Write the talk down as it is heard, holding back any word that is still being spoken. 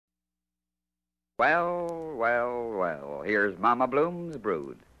Well, well, well. Here's Mama Bloom's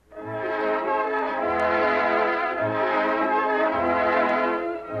brood.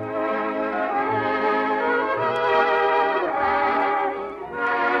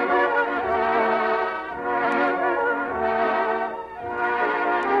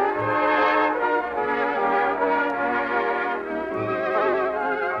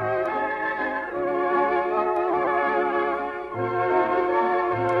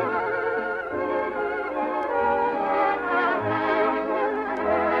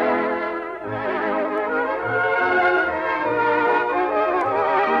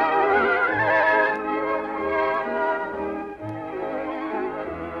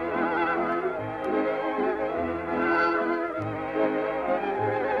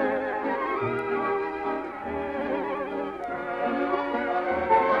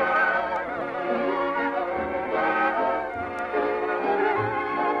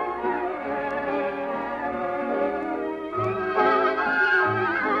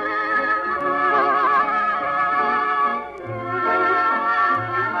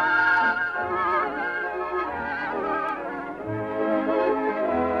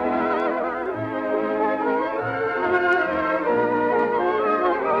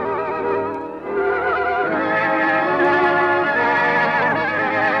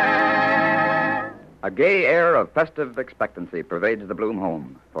 A gay air of festive expectancy pervades the Bloom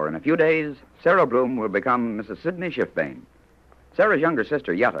home, for in a few days, Sarah Bloom will become Mrs. Sidney Schiffbane. Sarah's younger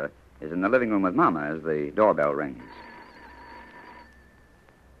sister, Yetta, is in the living room with Mama as the doorbell rings.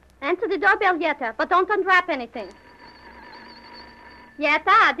 Answer the doorbell, Yetta, but don't unwrap anything.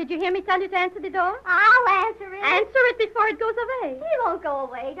 Yetta, did you hear me tell you to answer the door? I'll answer it. Answer it before it goes away. He won't go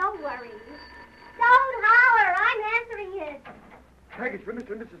away. Don't worry. Don't holler. I'm answering it. Package for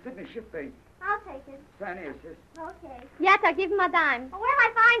Mr. and Mrs. Sidney Schiffbane. I'll take it. Fanny is his. Okay. Yetta, give him a dime. Well, where'll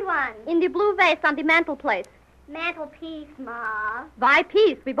I find one? In the blue vase on the mantelpiece. Mantelpiece, Ma. By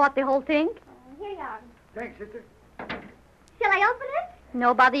piece. We bought the whole thing. Here you are. Thanks, sister. Shall I open it?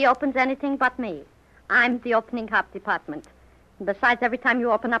 Nobody opens anything but me. I'm the opening hop department. And besides, every time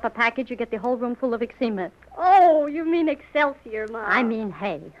you open up a package, you get the whole room full of eczema. Oh, you mean Excelsior, Ma. I mean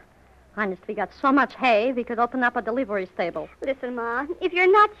hay. Honest, we got so much hay, we could open up a delivery stable. Listen, Ma, if you're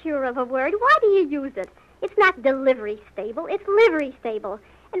not sure of a word, why do you use it? It's not delivery stable, it's livery stable.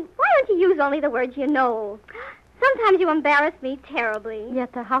 And why don't you use only the words you know? Sometimes you embarrass me terribly.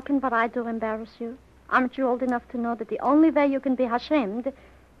 Yetta, how can what I do embarrass you? Aren't you old enough to know that the only way you can be ashamed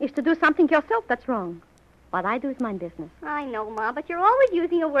is to do something yourself that's wrong? What I do is my business. I know, Ma, but you're always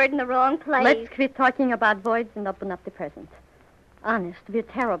using a word in the wrong place. Let's quit talking about voids and open up the present. Honest, we're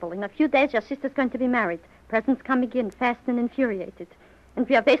terrible. In a few days, your sister's going to be married. Presents coming in, fast and infuriated. And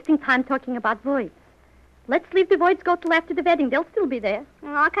we are wasting time talking about voids. Let's leave the voids go till after the wedding. They'll still be there.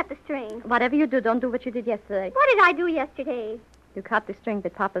 Oh, I'll cut the string. Whatever you do, don't do what you did yesterday. What did I do yesterday? You cut the string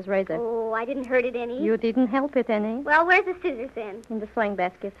with Papa's razor. Oh, I didn't hurt it any. You didn't help it any. Well, where's the scissors then? In the sewing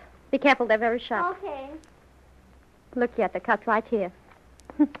basket. Be careful, they're very sharp. Okay. Look, Yetta, cut right here.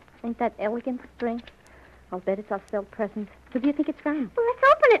 Ain't that elegant string? I'll bet it's our sale present. Who do you think it's from? Well, let's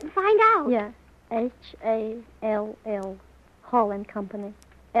open it and find out. Yeah. H-A-L-L. Hall and Company.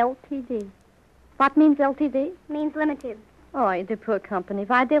 Ltd. What means Ltd? Means limited. Oh, the poor company.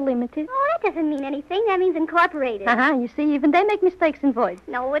 Why, they're limited. Oh, that doesn't mean anything. That means incorporated. Uh-huh. You see, even they make mistakes in voids.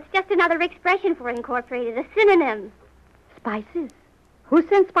 No, it's just another expression for incorporated, a synonym. Spices? Who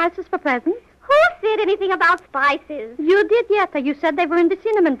sent spices for presents? Who said anything about spices? You did, Yetta. You said they were in the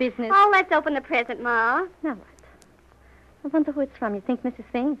cinnamon business. Oh, let's open the present, Ma. Now what? I wonder who it's from. You think Mrs.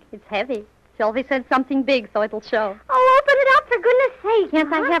 Fink? It's heavy. She always said something big, so it'll show. Oh, open it up, for goodness sake. Can't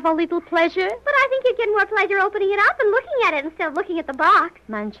Ma. I have a little pleasure? But I think you'd get more pleasure opening it up and looking at it instead of looking at the box.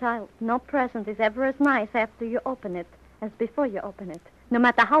 Man, child, no present is ever as nice after you open it as before you open it. No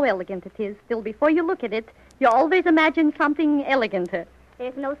matter how elegant it is, still before you look at it, you always imagine something eleganter.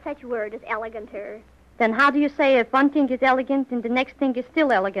 There's no such word as eleganter. Then how do you say if one thing is elegant and the next thing is still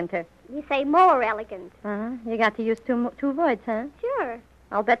eleganter? You say more elegant. Uh-huh. You got to use two voids, huh? Sure.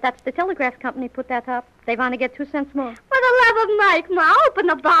 I'll bet that's the telegraph company put that up. They want to get 2 cents more. For the love of Mike, Ma, open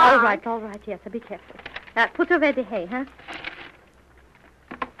the box. All right, yes, so be careful. Put away the hay, huh?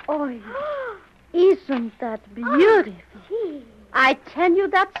 Oh, isn't that beautiful? Gee. I tell you,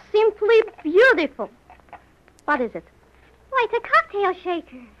 that's simply beautiful. What is it? Why, it's a cocktail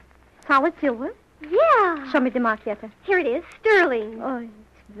shaker. Solid silver? Yeah. Show me the mark, Yetta. Here it is, sterling. Oh,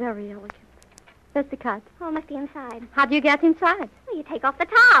 it's very elegant. There's the card. Oh, it must be inside. How do you get inside? Well, you take off the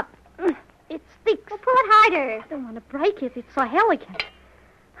top. It sticks. Well, pull it harder. I don't want to break it. It's so elegant.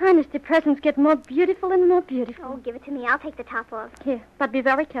 Honest, the presents get more beautiful and more beautiful. Oh, give it to me. I'll take the top off. Here, but be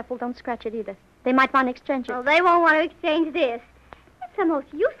very careful. Don't scratch it either. They might want to exchange it. Oh, they won't want to exchange this. It's the most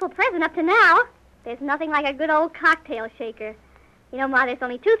useful present up to now. There's nothing like a good old cocktail shaker. You know, Ma, there's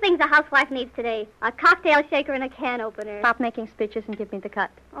only 2 things a housewife needs today. A cocktail shaker and a can opener. Stop making speeches and give me the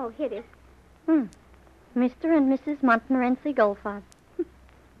cut. Oh, here it is. Mr. and Mrs. Montmorency Goldfarb.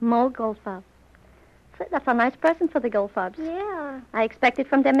 Mo Goldfarb. Say, that's a nice present for the Goldfarbs. Yeah. I expected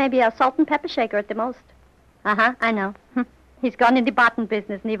from them maybe a salt and pepper shaker at the most. Uh-huh, I know. He's gone in the button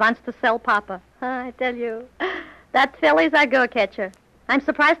business and he wants to sell Papa. I tell you, that fella's a go-catcher. I'm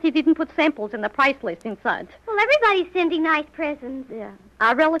surprised he didn't put samples in the price list inside. Well, everybody's sending nice presents. Yeah.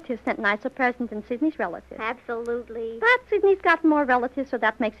 Our relatives sent nicer presents than Sidney's relatives. Absolutely. But Sidney's got more relatives, so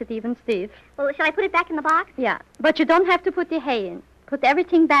that makes it even, Steve. Well, shall I put it back in the box? Yeah. But you don't have to put the hay in. Put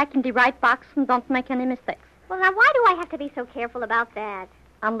everything back in the right box and don't make any mistakes. Well, now, why do I have to be so careful about that?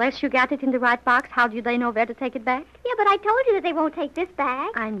 Unless you got it in the right box, how do they know where to take it back? Yeah, but I told you that they won't take this back.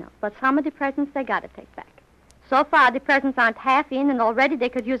 I know, but some of the presents they got to take back. So far, the presents aren't half in, and already they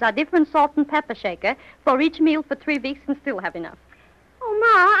could use a different salt and pepper shaker for each meal for 3 weeks and still have enough. Oh,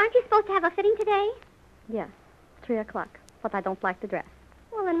 Ma, aren't you supposed to have a fitting today? Yeah, 3 o'clock, but I don't like the dress.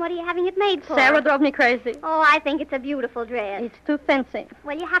 Well, then what are you having it made for? Sarah drove me crazy. Oh, I think it's a beautiful dress. It's too fancy.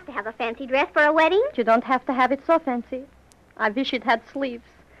 Well, you have to have a fancy dress for a wedding. You don't have to have it so fancy. I wish it had sleeves.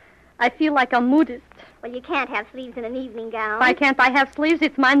 I feel like a modist. Well, you can't have sleeves in an evening gown. Why can't I have sleeves?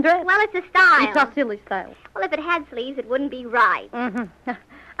 It's my dress. Well, it's a style. It's a silly style. Well, if it had sleeves, it wouldn't be right. Mm-hmm.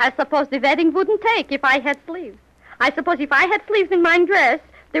 I suppose the wedding wouldn't take if I had sleeves. I suppose if I had sleeves in my dress,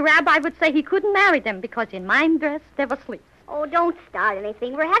 the rabbi would say he couldn't marry them because in my dress there were sleeves. Oh, don't start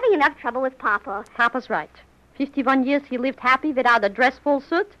anything. We're having enough trouble with Papa. Papa's right. 51 years he lived happy without a dress-full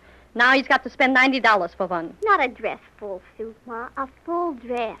suit. Now he's got to spend $90 for one. Not a dress-full suit, Ma. A full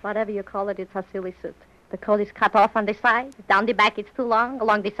dress. Whatever you call it, it's a silly suit. The coat is cut off on the side. Down the back, it's too long.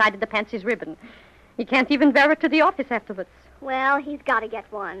 Along the side of the pants is ribbon. He can't even wear it to the office afterwards. Well, he's got to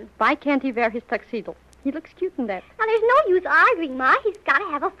get one. Why can't he wear his tuxedo? He looks cute in that. Now, there's no use arguing, Ma. He's got to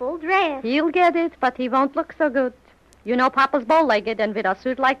have a full dress. He'll get it, but he won't look so good. You know Papa's bow-legged, and with a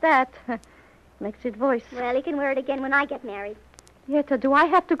suit like that, makes it worse. Well, he can wear it again when I get married. Yetta, do I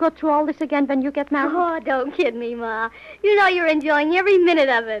have to go through all this again when you get married? Oh, don't kid me, Ma. You know you're enjoying every minute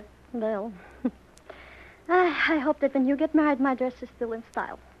of it. Well, I hope that when you get married, my dress is still in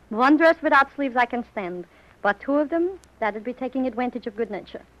style. One dress without sleeves I can stand, but 2 of them, that'd be taking advantage of good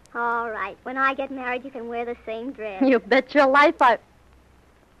nature. All right. When I get married, you can wear the same dress. You bet your life I...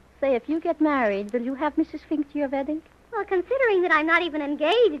 Say, if you get married, will you have Mrs. Fink to your wedding? Well, considering that I'm not even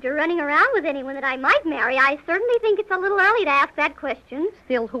engaged or running around with anyone that I might marry, I certainly think it's a little early to ask that question.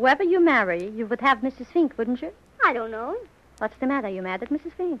 Still, whoever you marry, you would have Mrs. Fink, wouldn't you? I don't know. What's the matter? You mad at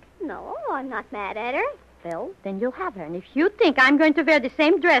Mrs. Fink? No, I'm not mad at her. Well, then you'll have her. And if you think I'm going to wear the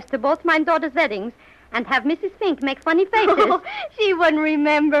same dress to both my daughters' weddings and have Mrs. Fink make funny faces... Oh, she wouldn't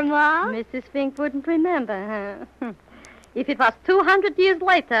remember, Ma. Mrs. Fink wouldn't remember, huh? If it was 200 years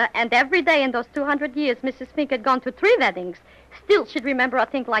later, and every day in those 200 years Mrs. Fink had gone to 3 weddings, still she'd remember a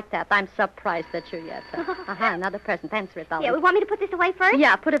thing like that. I'm surprised at you yet. Another present. Answer it, darling. Yeah, we want me to put this away first?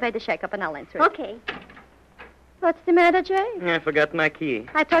 Yeah, put away the shake-up and I'll answer it. Okay. What's the matter, Jay? I forgot my key.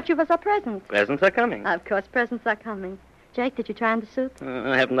 I thought you was a present. Presents are coming. Of course, presents are coming. Jake, did you try on the suit?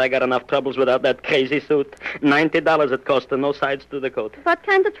 Haven't I got enough troubles without that crazy suit? $90 it cost and no sides to the coat. What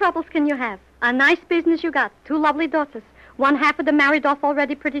kind of troubles can you have? A nice business you got. 2 lovely daughters. 1/2 of them married off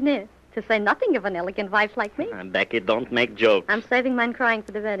already pretty near. To say nothing of an elegant wife like me. Becky, don't make jokes. I'm saving mine crying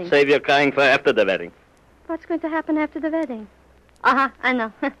for the wedding. Save your crying for after the wedding. What's going to happen after the wedding? I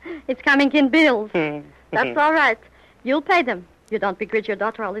know. It's coming in bills. That's all right. You'll pay them. You don't begrudge your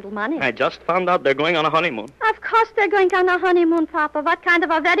daughter a little money. I just found out they're going on a honeymoon. Of course they're going on a honeymoon, Papa. What kind of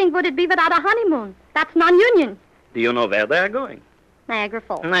a wedding would it be without a honeymoon? That's non-union. Do you know where they're going? Niagara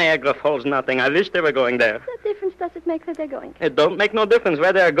Falls. Niagara Falls, nothing. I wish they were going there. What difference does it make where they're going? It don't make no difference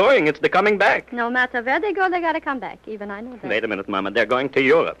where they're going. It's the coming back. No matter where they go, they gotta come back. Even I know that. Wait a minute, Mama. They're going to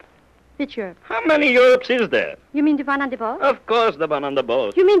Europe. Which Europe? How many Europes is there? You mean the one on the boat? Of course, the one on the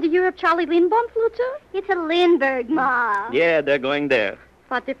boat. You mean the Europe Charlie Lindbaum flew to? It's a Lindbergh, Ma. Yeah, they're going there.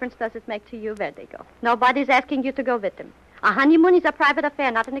 What difference does it make to you where they go? Nobody's asking you to go with them. A honeymoon is a private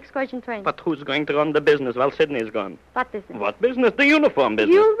affair, not an excursion train. But who's going to run the business while Sidney's gone? What business? What business? The uniform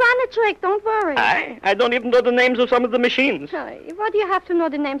business. You'll run it, Drake. Don't worry. I don't even know the names of some of the machines. What do you have to know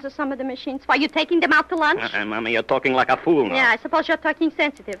the names of some of the machines? Why, you taking them out to lunch? Mama, you're talking like a fool now. Yeah, I suppose you're talking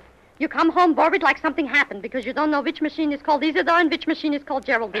sensitive. You come home worried like something happened because you don't know which machine is called Isidore and which machine is called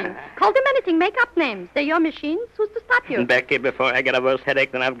Geraldine. Call them anything. Make up names. They're your machines. Who's to stop you? Becky, before I get a worse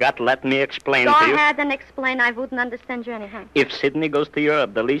headache than I've got, let me explain Go to you. ahead and explain. I wouldn't understand you anyhow. If Sidney goes to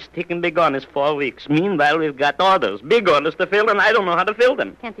Europe, the least he can be gone is 4 weeks. Meanwhile, we've got orders, big orders to fill, and I don't know how to fill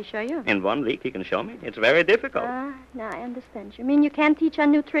them. Can't he show you? In 1 week, he can show me. It's very difficult. Now I understand. You mean you can't teach a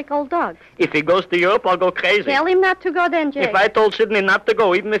new trick old dogs? If he goes to Europe, I'll go crazy. Tell him not to go then, Jay. If I told Sidney not to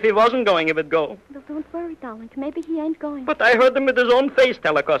go, even if he wasn't going, he would go. Well, don't worry, darling. Maybe he ain't going. But I heard him with his own face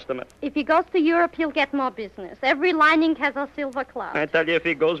tell a customer. If he goes to Europe, he'll get more business. Every lining has a silver cloud. I tell you, if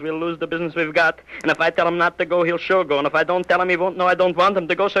he goes, we'll lose the business we've got. And if I tell him not to go, he'll sure go. And if I don't tell him, he won't know I don't want him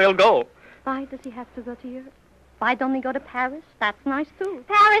to go, so he'll go. Why does he have to go to Europe? Why don't he go to Paris? That's nice, too.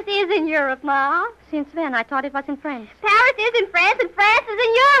 Paris is in Europe, Ma. Since when? I thought it was in France. Paris is in France, and France is in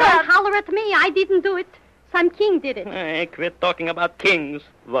Don't Europe. holler at me. I didn't do it. Some king did it. Hey, quit talking about kings.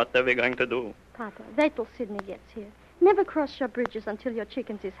 What are we going to do? Papa, wait till Sidney gets here. Never cross your bridges until your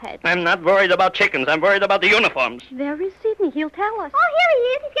chickens is hatched. I'm not worried about chickens. I'm worried about the uniforms. There is Sidney. He'll tell us. Oh, here he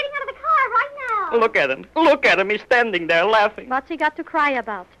is. He's getting out of the car right now. Look at him. Look at him. He's standing there laughing. What's he got to cry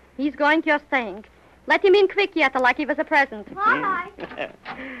about? He's going, you're staying. Let him in quick, Yetta, like he was a present. Bye-bye.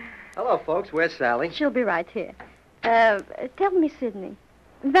 Hello, folks. Where's Sally? She'll be right here. Tell me, Sidney,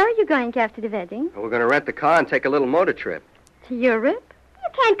 where are you going after the wedding? We're going to rent the car and take a little motor trip. To Europe? You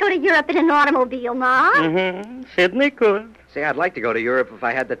can't go to Europe in an automobile, Ma. Mm-hmm. Sidney could. See, I'd like to go to Europe if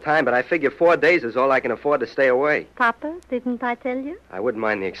I had the time, but I figure 4 days is all I can afford to stay away. Papa, didn't I tell you? I wouldn't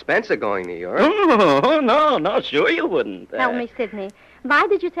mind the expense of going to Europe. Oh, no, sure you wouldn't. Tell me, Sidney, why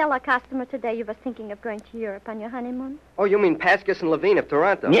did you tell our customer today you were thinking of going to Europe on your honeymoon? Oh, you mean Pascus and Levine of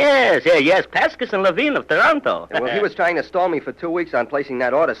Toronto? Yes, Pascus and Levine of Toronto. Yeah, well, he was trying to stall me for 2 weeks on placing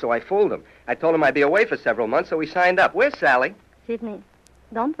that order, so I fooled him. I told him I'd be away for several months, so he signed up. Where's Sally? Sidney,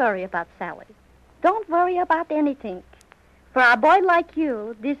 don't worry about Sally. Don't worry about anything. For a boy like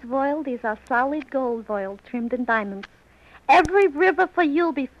you, this world is a solid gold world trimmed in diamonds. Every river for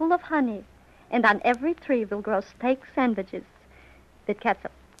you'll be full of honey, and on every tree will grow steak sandwiches with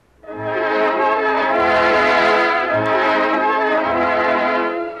ketchup.